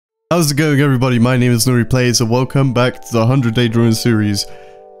How's it going, everybody? My name is Nori Plays and welcome back to the 100-Day Drawing series.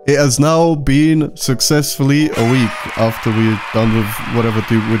 It has now been successfully a week after we're done with whatever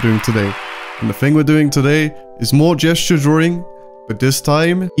we're doing today. And the thing we're doing today is more gesture drawing, but this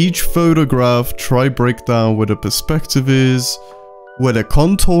time each photograph try break down where the perspective is, where the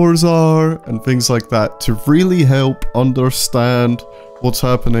contours are, and things like that to really help understand what's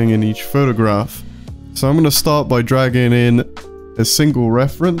happening in each photograph. So I'm going to start by dragging in a single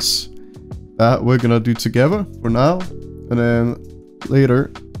reference that we're gonna do together for now, and then later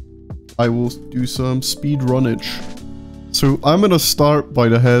I will do some speed runnage. So I'm gonna start by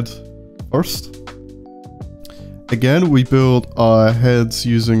the head first. Again, we build our heads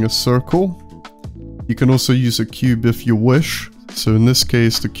using a circle. You can also use a cube if you wish. So in this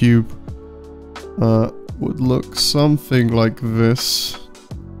case the cube would look something like this.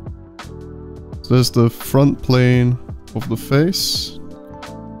 So there's the front plane of the face.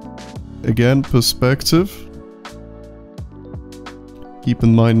 Again, perspective. Keep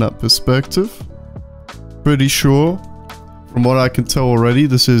in mind that perspective. Pretty sure, from what I can tell already,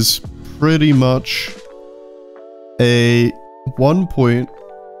 this is pretty much a 1 point,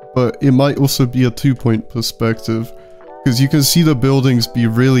 but it might also be a 2-point perspective, because you can see the buildings be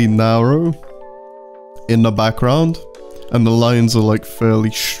really narrow in the background and the lines are like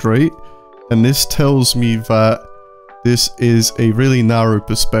fairly straight, and this tells me that this is a really narrow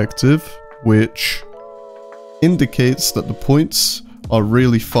perspective, which indicates that the points are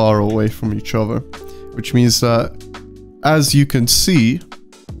really far away from each other, which means that, as you can see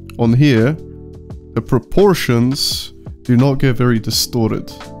on here, the proportions do not get very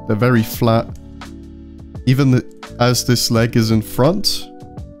distorted. They're very flat. Even as this leg is in front,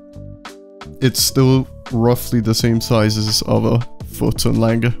 it's still roughly the same size as this other foot and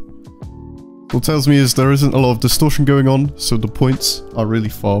leg. What tells me is there isn't a lot of distortion going on, so the points are really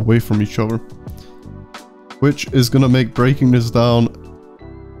far away from each other, which is gonna make breaking this down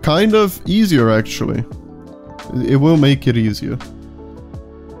kind of easier. Actually, it will make it easier.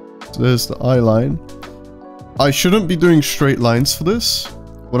 So there's the eye line. I shouldn't be doing straight lines for this.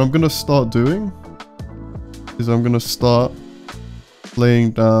 What I'm gonna start doing is I'm gonna start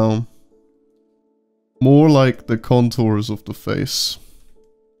laying down more like the contours of the face,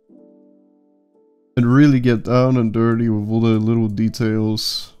 and really get down and dirty with all the little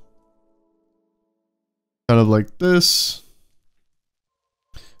details. Kind of like this.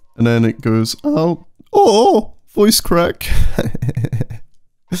 And then it goes out. Oh! Voice crack!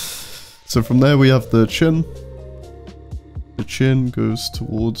 So from there we have the chin. The chin goes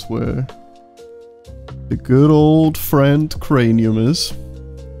towards where the good old friend cranium is,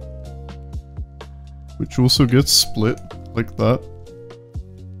 which also gets split like that.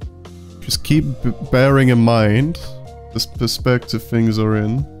 Just keep bearing in mind this perspective things are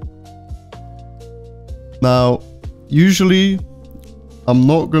in. Now, usually I'm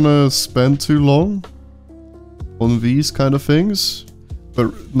not gonna spend too long on these kind of things,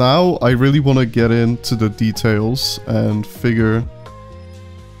 but now I really want to get into the details and figure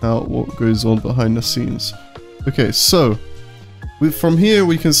out what goes on behind the scenes. Okay, so from here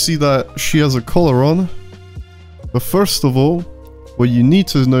we can see that she has a collar on, but first of all, what you need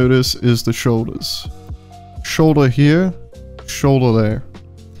to notice is the shoulders. Shoulder here, shoulder there,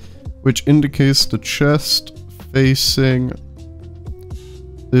 which indicates the chest facing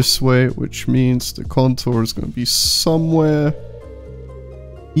this way, which means the contour is going to be somewhere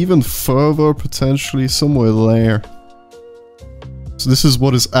even further, potentially somewhere there. So this is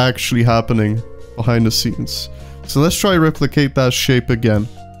what is actually happening behind the scenes. So let's try replicate that shape again.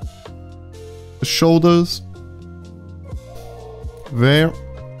 The shoulders there,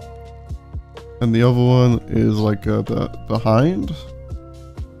 and the other one is like behind,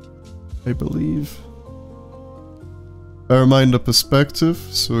 I believe. Bear in mind the perspective,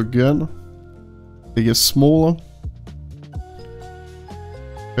 so again they get smaller.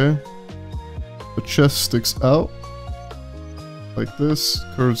 Okay, the chest sticks out like this,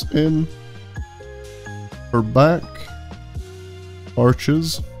 curves in, her back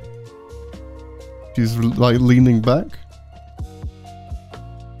arches, she's like leaning back.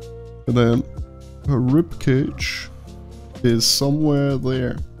 And then her ribcage is somewhere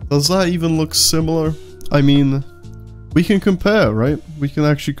there. Does that even look similar? I mean, we can compare, right? We can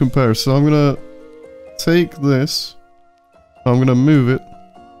actually compare. So I'm gonna take this, I'm gonna move it.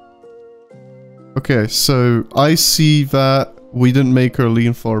 Okay, so I see that we didn't make her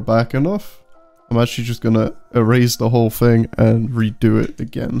lean far back enough. I'm actually just gonna erase the whole thing and redo it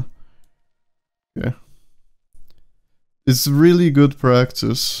again. Okay. It's really good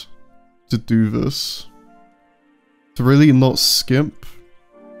practice to do this, to really not skimp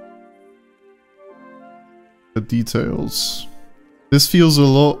the details. This feels a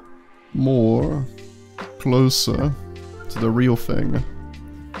lot more closer to the real thing.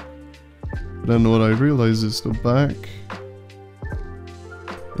 But then what I realize is the back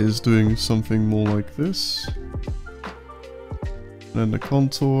is doing something more like this. And then the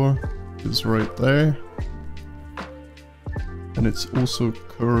contour is right there. And it's also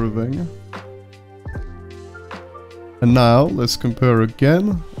curving. And now let's compare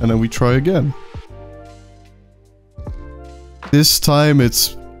again, and then we try again. This time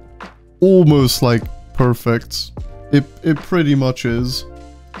it's almost like perfect. It pretty much is.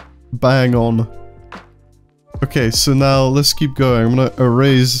 Bang on. Okay, so now let's keep going. I'm gonna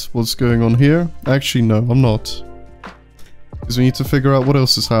erase what's going on here. Actually, no, I'm not. Because we need to figure out what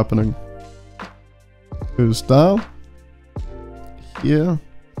else is happening. Goes down. Here.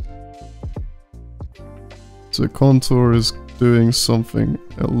 So contour is doing something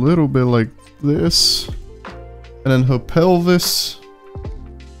a little bit like this. And then her pelvis.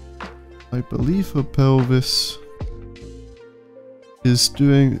 I believe her pelvis is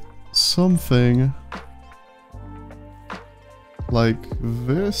doing something like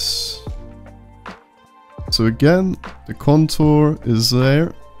this. So again, the contour is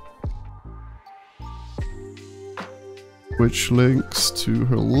there, which links to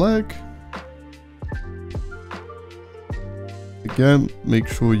her leg. Again, make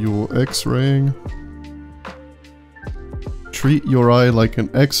sure you're x-raying. Treat your eye like an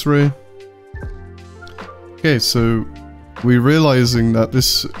x-ray. Okay, so we're realizing that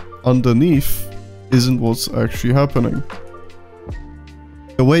this underneath isn't what's actually happening.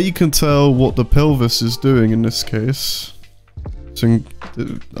 The way you can tell what the pelvis is doing in this case,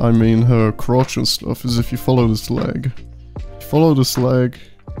 I mean her crotch and stuff, is if you follow this leg. If you follow this leg,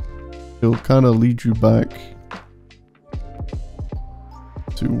 it'll kind of lead you back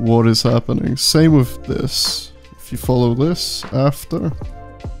to what is happening. Same with this. If you follow this after,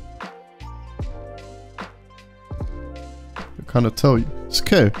 it'll kind of tell you. It's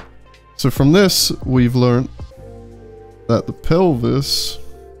okay. So from this, we've learned that the pelvis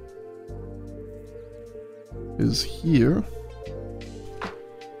is here.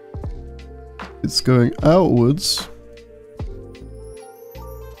 It's going outwards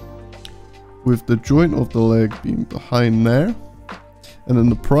with the joint of the leg being behind there, and then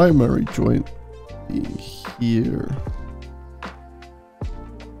the primary joint being here.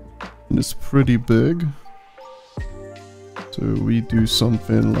 And it's pretty big. So we do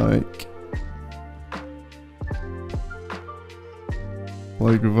something like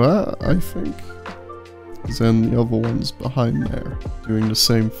that, I think. Because then the other one's behind there, doing the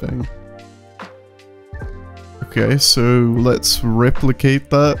same thing. Okay, so let's replicate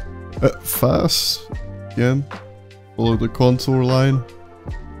that fast. Again, follow the contour line.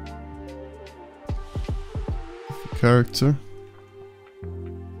 The character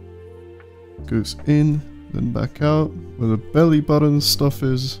goes in, then back out, where the belly button stuff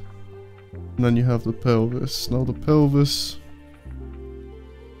is. And then you have the pelvis. Now the pelvis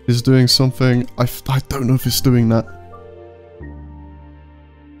is doing something. I don't know if it's doing that.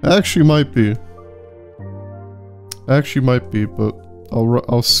 It actually might be. Actually might be, but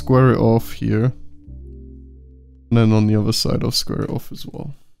I'll square it off here. And then on the other side I'll square it off as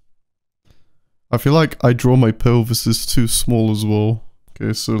well. I feel like I draw my pelvis is too small as well.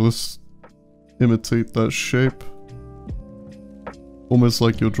 Okay, so let's imitate that shape. Almost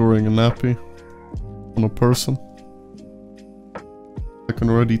like you're drawing a nappy on a person. I can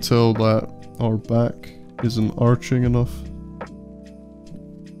already tell that our back isn't arching enough.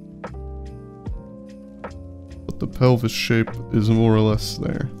 But the pelvis shape is more or less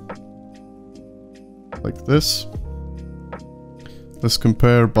there. Like this. Let's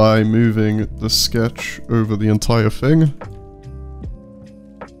compare by moving the sketch over the entire thing.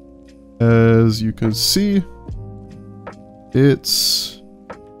 As you can see, it's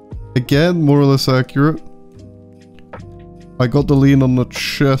again more or less accurate. I got the lean on the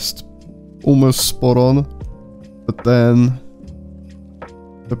chest almost spot on, but then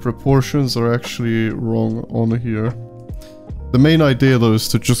the proportions are actually wrong on here. The main idea though is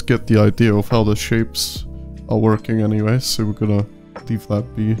to just get the idea of how the shapes are working anyway, so we're gonna leave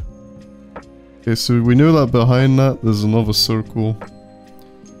that be. Okay, so we know that behind that there's another circle.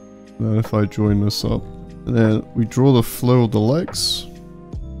 And if I join this up, and then we draw the flow of the legs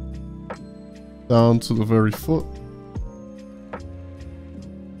down to the very foot.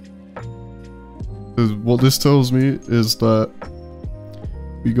 What this tells me is that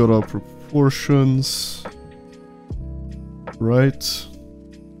we got our proportions right,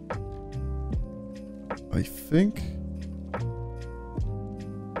 I think.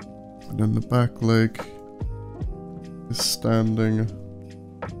 And then the back leg is standing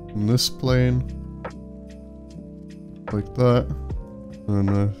on this plane, like that,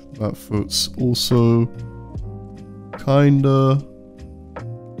 and that foot's also kinda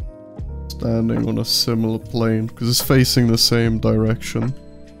standing on a similar plane, because it's facing the same direction.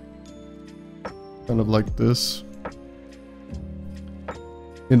 Kind of like this.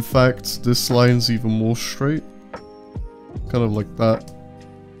 In fact, this line's even more straight. Kind of like that.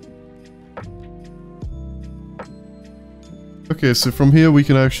 Okay, so from here we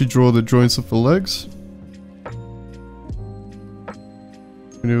can actually draw the joints of the legs.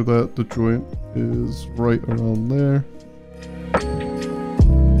 We know that the joint is right around there.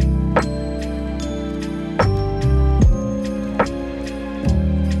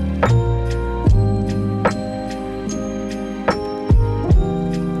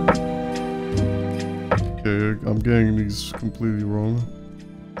 I'm getting these completely wrong.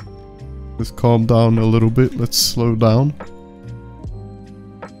 Let's calm down a little bit. Let's slow down.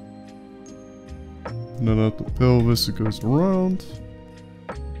 And then at the pelvis it goes around.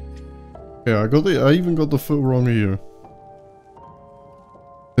 Yeah, I even got the foot wrong here.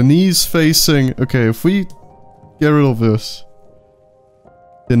 The knee's facing... Okay, if we get rid of this.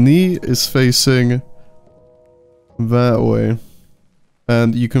 The knee is facing that way.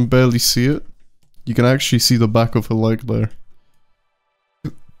 And you can barely see it. You can actually see the back of her leg there.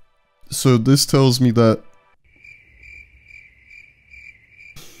 So this tells me that...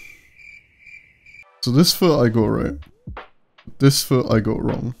 So this foot I got right. This foot I got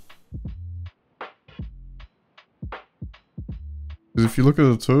wrong. Because if you look at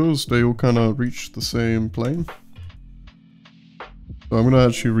the toes, they all kind of reach the same plane. So I'm going to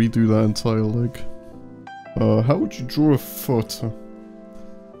actually redo that entire leg. How would you draw a foot?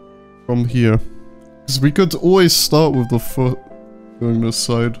 From here. Because we could always start with the foot going this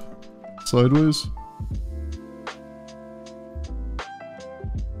side, sideways.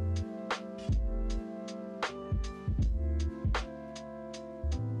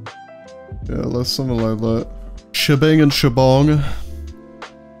 Yeah, let's something like that. Shebang and shabong.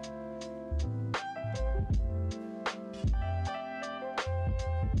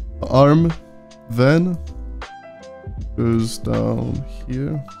 Arm then goes down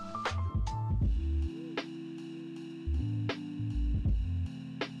here.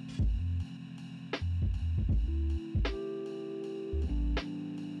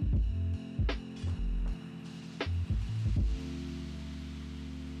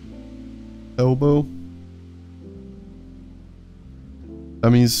 Elbow. That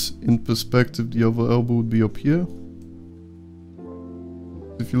means in perspective the other elbow would be up here.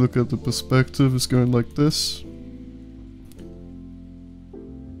 If you look at the perspective, it's going like this.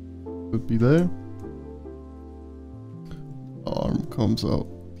 Would be there. Arm comes out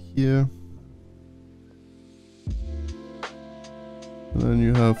here. And then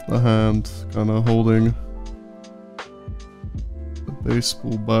you have the hand kind of holding the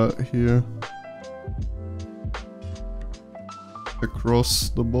baseball bat here. Across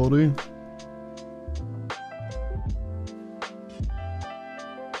the body.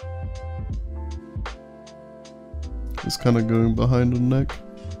 It's kind of going behind the neck.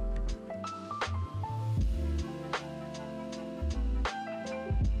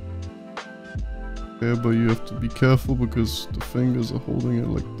 Yeah, but you have to be careful because the fingers are holding it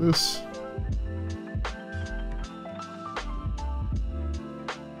like this.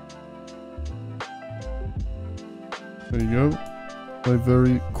 There you go. A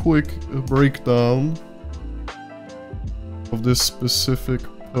very quick breakdown of this specific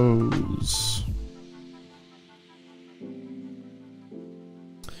pose.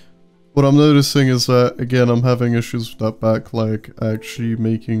 What I'm noticing is that, again, I'm having issues with that back leg actually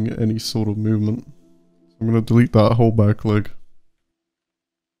making any sort of movement. I'm going to delete that whole back leg.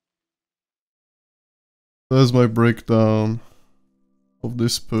 There's my breakdown of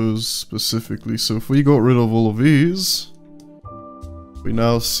this pose specifically. So if we got rid of all of these, we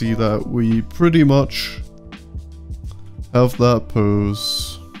now see that we pretty much have that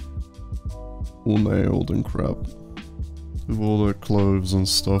pose all nailed and crap. With all the clothes and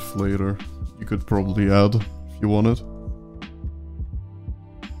stuff later, you could probably add if you wanted.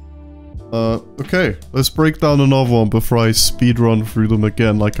 Okay, let's break down another one before I speedrun through them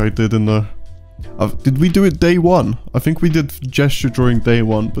again like I did in the... did we do it day one? I think we did gesture drawing day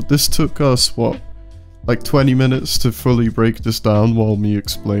one, but this took us, what, like 20 minutes to fully break this down while me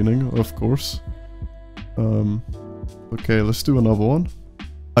explaining, of course. Okay, let's do another one.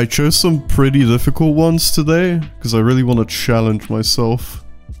 I chose some pretty difficult ones today, because I really want to challenge myself.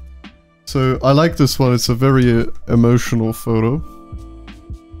 So, I like this one, it's a very emotional photo.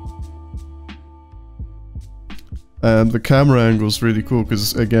 And the camera angle is really cool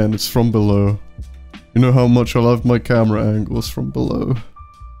because, again, it's from below. You know how much I love my camera angles from below.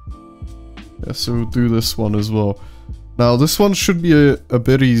 Yeah, so we'll do this one as well. Now, this one should be a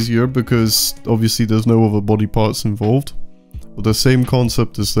bit easier because obviously there's no other body parts involved. But the same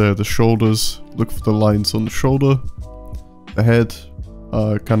concept is there. The shoulders, look for the lines on the shoulder. The head,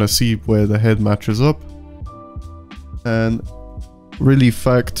 kind of see where the head matches up. And really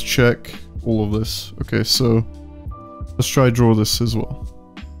fact check all of this. Okay, so let's try draw this as well.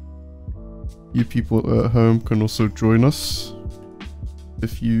 You people at home can also join us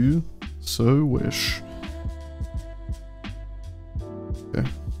if you so wish. Okay.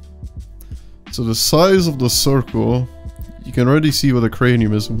 So the size of the circle, you can already see where the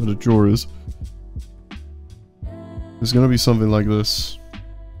cranium is and where the jaw is. It's gonna be something like this,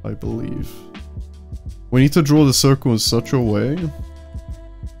 I believe. We need to draw the circle in such a way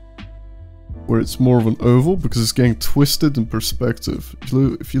where it's more of an oval because it's getting twisted in perspective.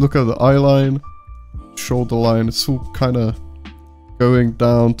 If you look at the eye line, shoulder line, it's all kind of going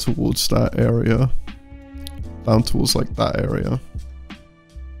down towards that area. Down towards like that area.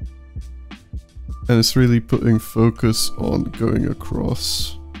 And it's really putting focus on going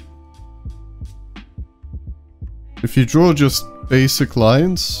across. If you draw just basic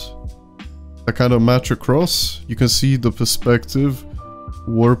lines that kind of match across, you can see the perspective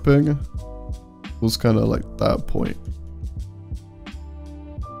warping was kind of like that point.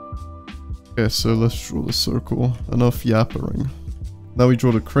 Okay, so let's draw the circle. Enough yappering. Now we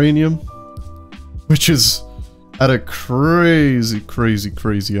draw the cranium, which is at a crazy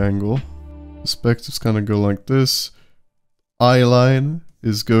angle. Perspectives kind of go like this. Eye line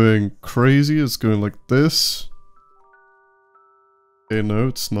is going crazy. It's going like this. Okay, no,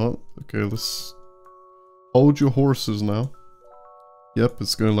 it's not. Okay, let's hold your horses now. Yep,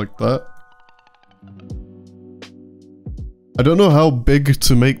 it's going like that. I don't know how big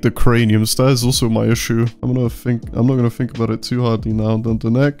to make the craniums. That is also my issue. I'm not gonna think about it too hardly now. Then the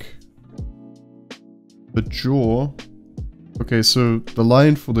neck, the jaw. Okay, so the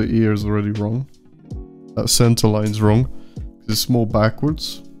line for the ear is already wrong. That center line's wrong. It's more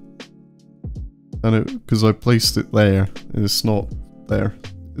backwards. And because I placed it there, and it's not there.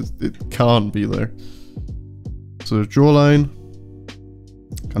 It can't be there. So the jawline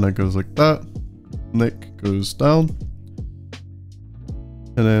kind of goes like that. Neck goes down.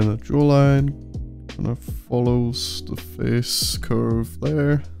 And then the jawline kind of follows the face curve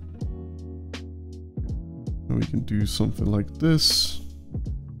there. And we can do something like this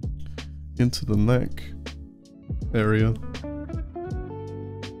into the neck area.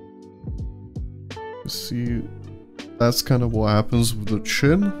 You see, that's kind of what happens with the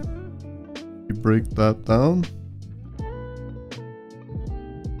chin. You break that down.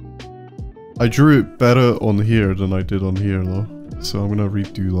 I drew it better on here than I did on here though. So I'm gonna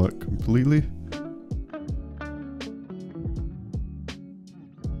redo that completely.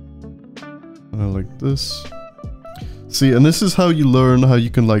 Like this. See, and this is how you learn how you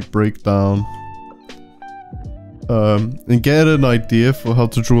can like break down and get an idea for how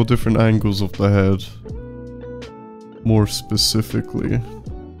to draw different angles of the head more specifically.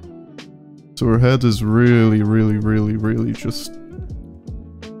 So her head is really just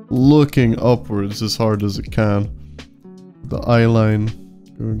looking upwards as hard as it can. The eye line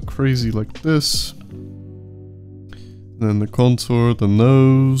going crazy like this. And then the contour, the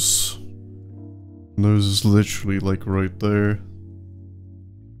nose. The nose is literally like right there.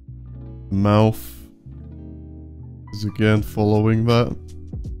 The mouth is again following that.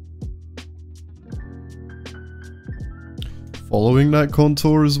 Following that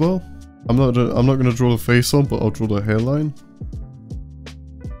contour as well. I'm not gonna draw the face on, but I'll draw the hairline.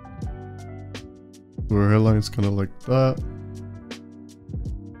 So her hairline's kind of like that.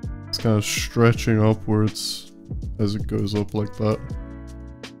 It's kind of stretching upwards as it goes up like that.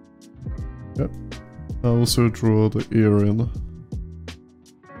 Yep. I'll also draw the ear in.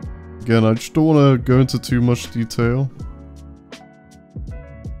 Again, I just don't want to go into too much detail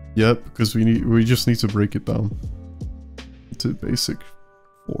yet because we just need to break it down into basic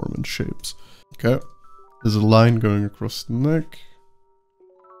form and shapes. Okay. There's a line going across the neck.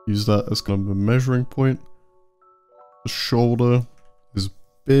 Use that as kind of a measuring point. The shoulder is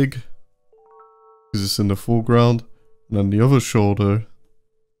big because it's in the foreground, and then the other shoulder.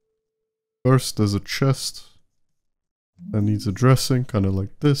 First, there's a chest that needs addressing, kind of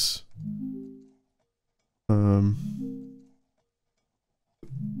like this. And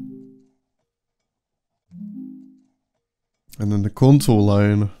then the contour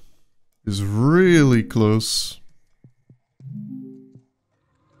line is really close.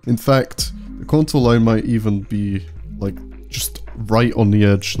 In fact, the contour line might even be like just right on the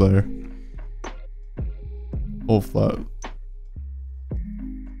edge there of that.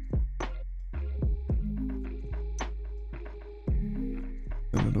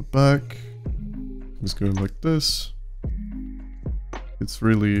 And in the back, it's going like this. It's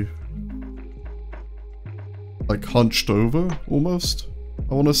really like hunched over almost,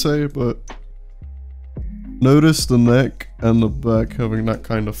 I want to say, but notice the neck and the back having that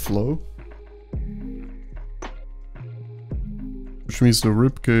kind of flow. Which means the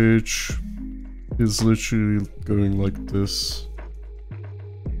rib cage is literally going like this.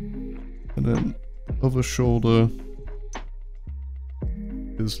 And then the other shoulder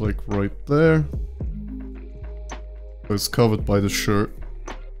is like right there. It's covered by the shirt.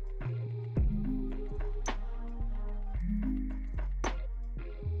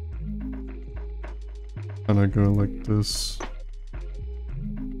 And I go like this.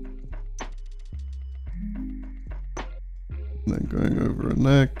 And then going over a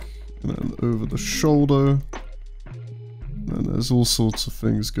neck, and then over the shoulder. And then there's all sorts of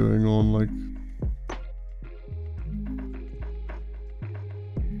things going on, like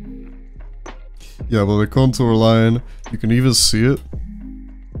yeah, well, the contour line, you can even see it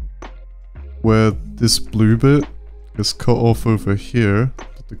where this blue bit is cut off over here.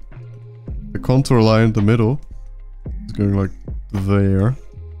 The contour line in the middle is going like there.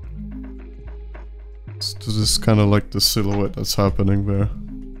 So this is kind of like the silhouette that's happening there.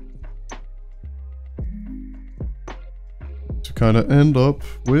 To kind of end up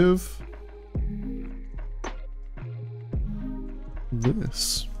with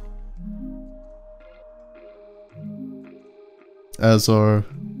this. As our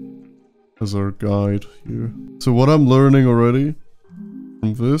guide here. So what I'm learning already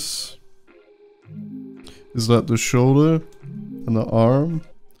from this is that the shoulder and the arm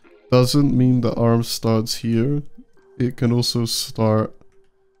doesn't mean the arm starts here. It can also start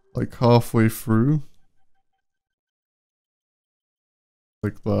like halfway through.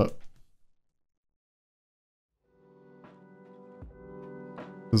 Like that.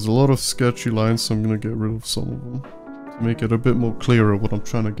 There's a lot of sketchy lines, so I'm gonna get rid of some of them. Make it a bit more clearer what I'm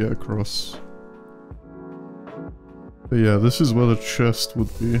trying to get across. But yeah, this is where the chest would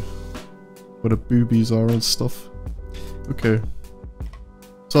be. Where the boobies are and stuff. Okay.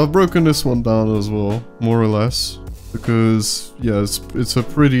 So I've broken this one down as well, more or less. Because, yeah, it's a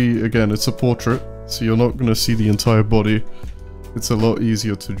pretty, again, it's a portrait. So you're not going to see the entire body. It's a lot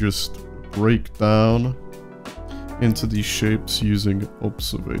easier to just break down into these shapes using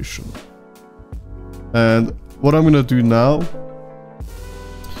observation. And what I'm gonna do now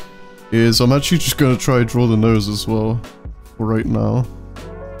is I'm actually just gonna try to draw the nose as well for right now.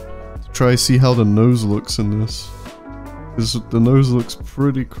 To try to see how the nose looks in this. Because the nose looks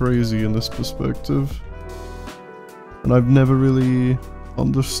pretty crazy in this perspective. And I've never really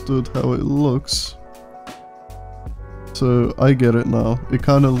understood how it looks. So I get it now. It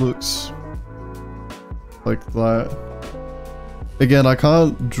kind of looks like that. Again, I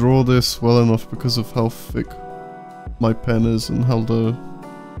can't draw this well enough because of how thick my pen is and how the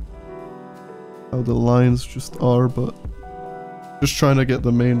lines just are, but just trying to get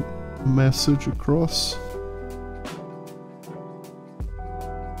the main message across.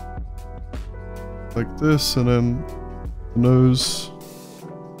 Like this, and then the nose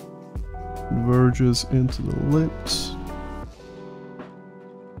converges into the lips.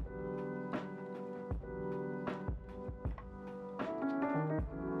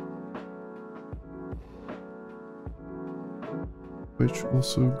 Which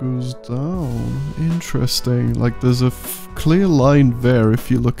also goes down. Interesting. Like there's a clear line there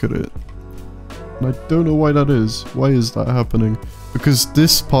if you look at it. And I don't know why that is. Why is that happening? Because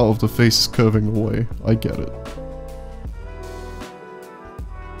this part of the face is curving away. I get it.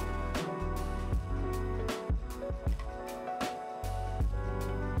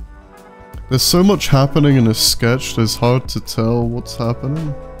 There's so much happening in this sketch, that it's hard to tell what's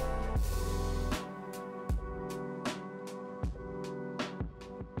happening.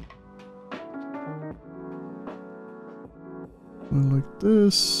 Like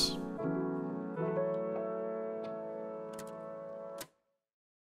this.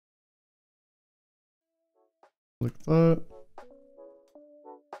 Like that.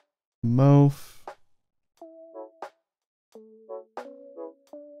 Mouth.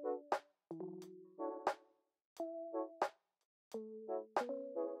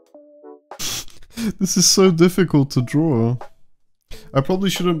 This is so difficult to draw. I probably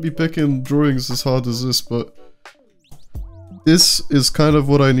shouldn't be picking drawings as hard as this, but this is kind of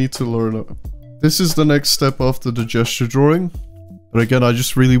what I need to learn. This is the next step after the gesture drawing. But again, I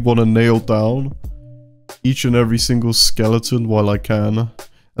just really want to nail down each and every single skeleton while I can.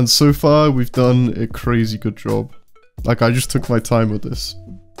 And so far, we've done a crazy good job. Like, I just took my time with this.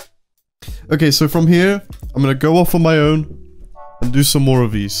 Okay, so from here, I'm gonna go off on my own and do some more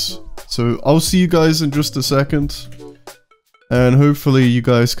of these. So I'll see you guys in just a second. And hopefully you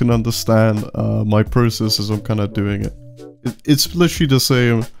guys can understand my process as I'm kind of doing it. It's literally the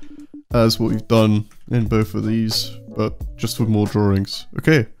same as what we've done in both of these, but just with more drawings.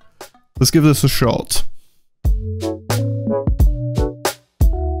 Okay, let's give this a shot.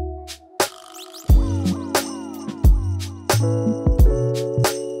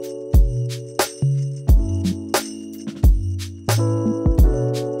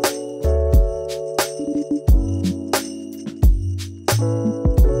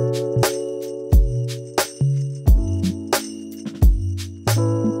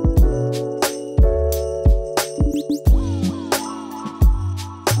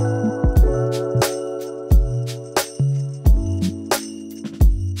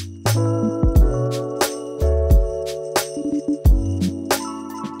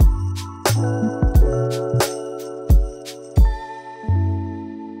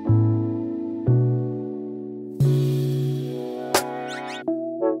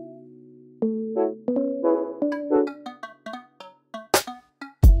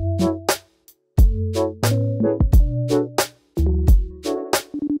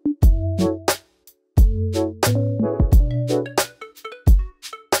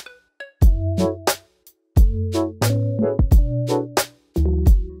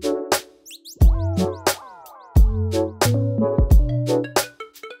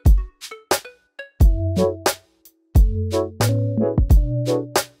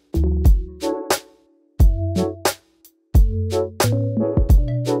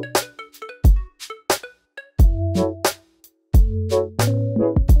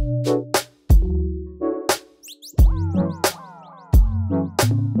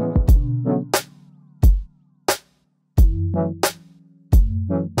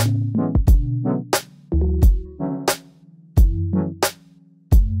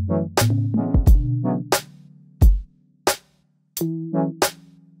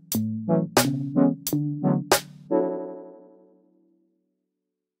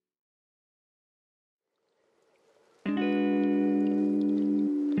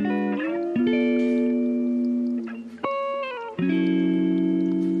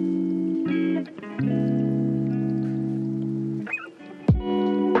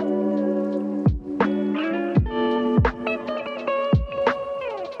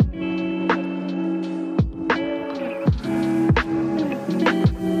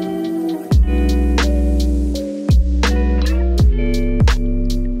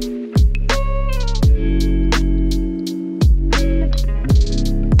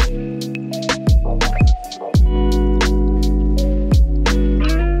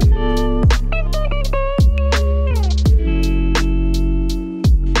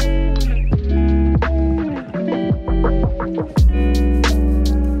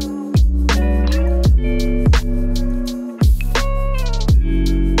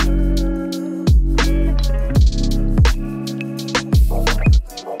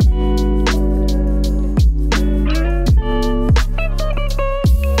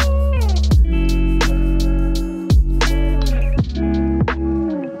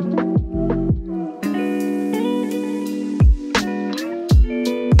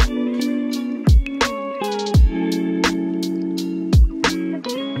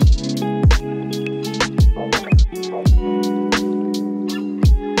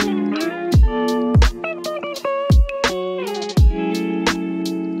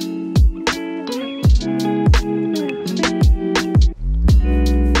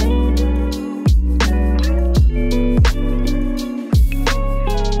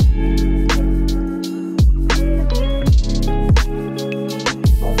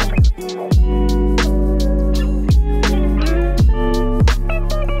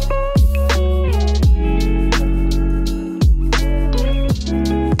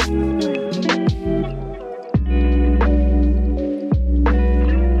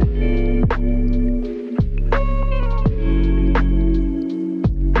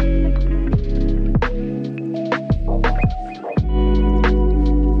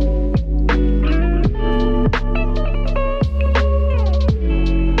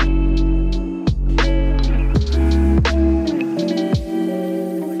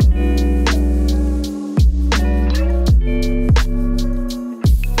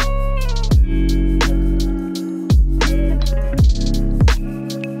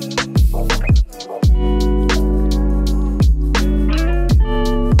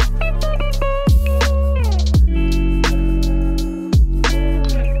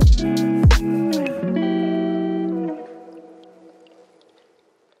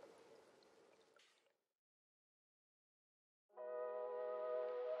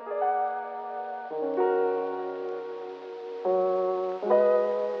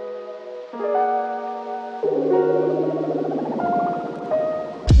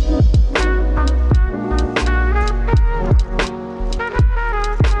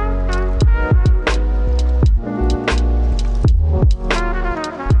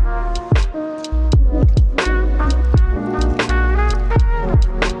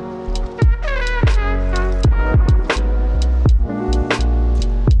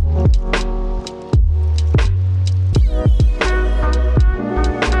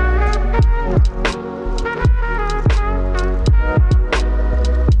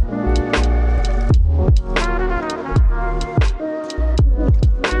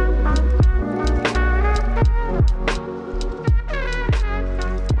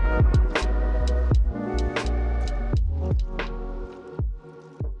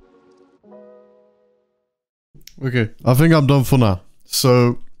 Okay, I think I'm done for now.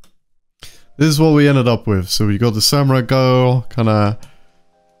 So, this is what we ended up with. So we got the samurai girl, kind of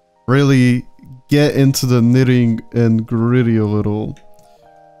really get into the knitting and gritty a little.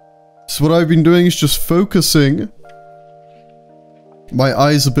 So what I've been doing is just focusing my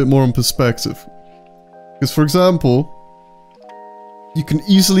eyes a bit more on perspective. Because for example, you can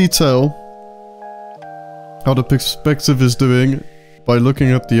easily tell how the perspective is doing by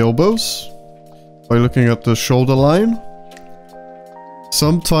looking at the elbows, by looking at the shoulder line,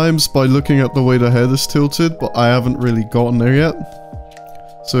 sometimes by looking at the way the head is tilted, but I haven't really gotten there yet.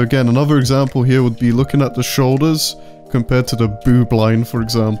 So again, another example here would be looking at the shoulders compared to the boob line, for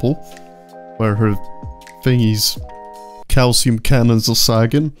example, where her thingies, calcium cannons are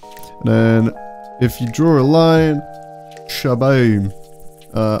sagging. And then if you draw a line, shaboom.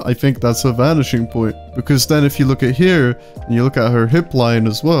 I think that's a vanishing point, because then if you look at here and you look at her hip line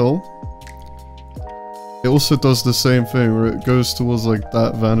as well, it also does the same thing where it goes towards like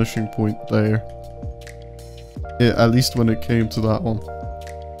that vanishing point there. Yeah, at least when it came to that one.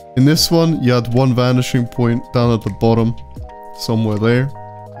 In this one, you had one vanishing point down at the bottom, somewhere there.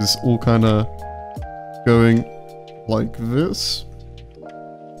 It's all kind of going like this.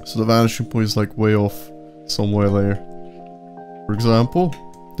 So the vanishing point is like way off somewhere there. For example,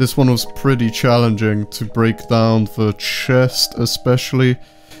 this one was pretty challenging to break down the chest, especially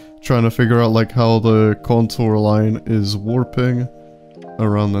trying to figure out like how the contour line is warping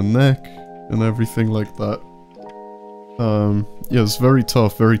around the neck and everything like that. Yeah, it's very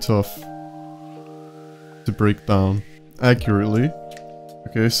tough to break down accurately.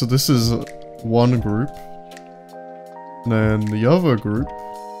 Okay, so this is one group. And then the other group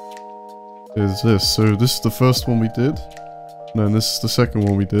is this. So this is the first one we did. And then this is the second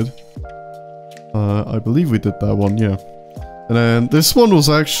one we did. I believe we did that one, yeah. And then this one was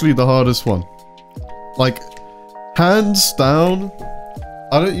actually the hardest one. Like, hands down,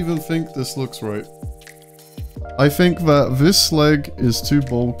 I don't even think this looks right. I think that this leg is too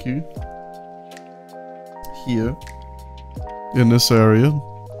bulky. Here. In this area.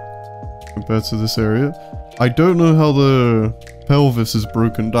 Compared to this area. I don't know how the pelvis is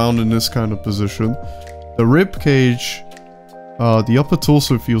broken down in this kind of position. The rib cage, the upper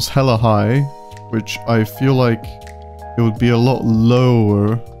torso feels hella high, which I feel like it would be a lot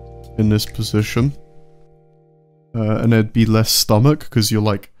lower in this position. And there'd be less stomach, because you're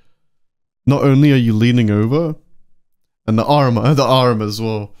like, not only are you leaning over, and the arm as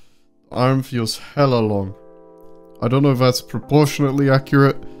well. The arm feels hella long. I don't know if that's proportionately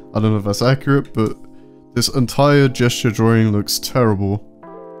accurate. I don't know if that's accurate, but this entire gesture drawing looks terrible.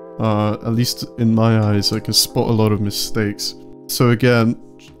 At least in my eyes, I can spot a lot of mistakes. So again,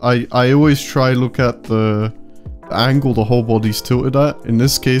 I always try look at the angle the whole body's tilted at. In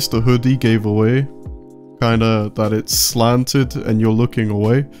this case, the hoodie gave away kinda that it's slanted and you're looking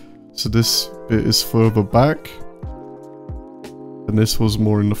away. So this bit is further back. And this was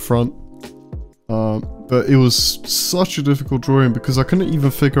more in the front. But it was such a difficult drawing because I couldn't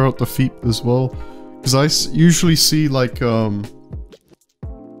even figure out the feet as well. Because I usually see like, I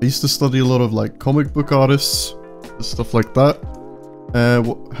used to study a lot of like comic book artists and stuff like that.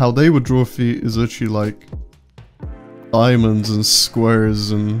 And how they would draw feet is actually like diamonds and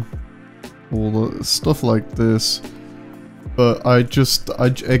squares and all the stuff like this. But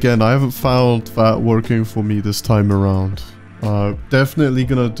again, I haven't found that working for me this time around. Definitely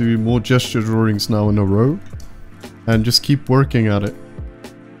gonna do more gesture drawings now in a row and just keep working at it.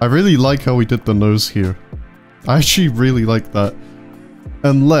 I really like how we did the nose here. I actually really like that.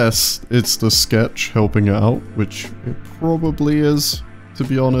 Unless it's the sketch helping it out, which it probably is, to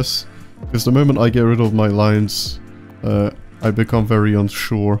be honest. Because the moment I get rid of my lines, I become very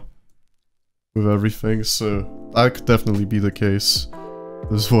unsure with everything, so that could definitely be the case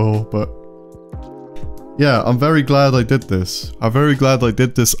as well, but yeah, I'm very glad I did this. I'm very glad I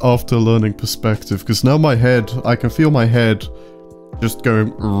did this after learning perspective, because now my head, I can feel my head just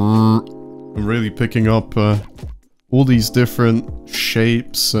going and really picking up all these different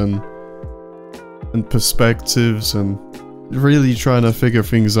shapes and perspectives, and really trying to figure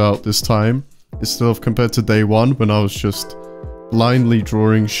things out this time, instead of compared to day one when I was just blindly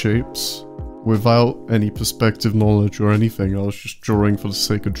drawing shapes without any perspective knowledge or anything. I was just drawing for the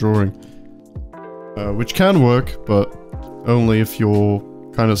sake of drawing, which can work, but only if you're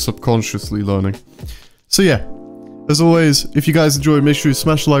kind of subconsciously learning. So yeah, as always, if you guys enjoyed, make sure you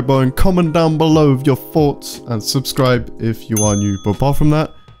smash the like button, comment down below with your thoughts, and subscribe if you are new. But apart from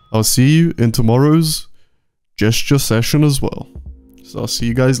that, I'll see you in tomorrow's gesture session as well. So I'll see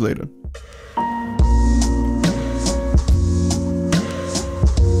you guys later.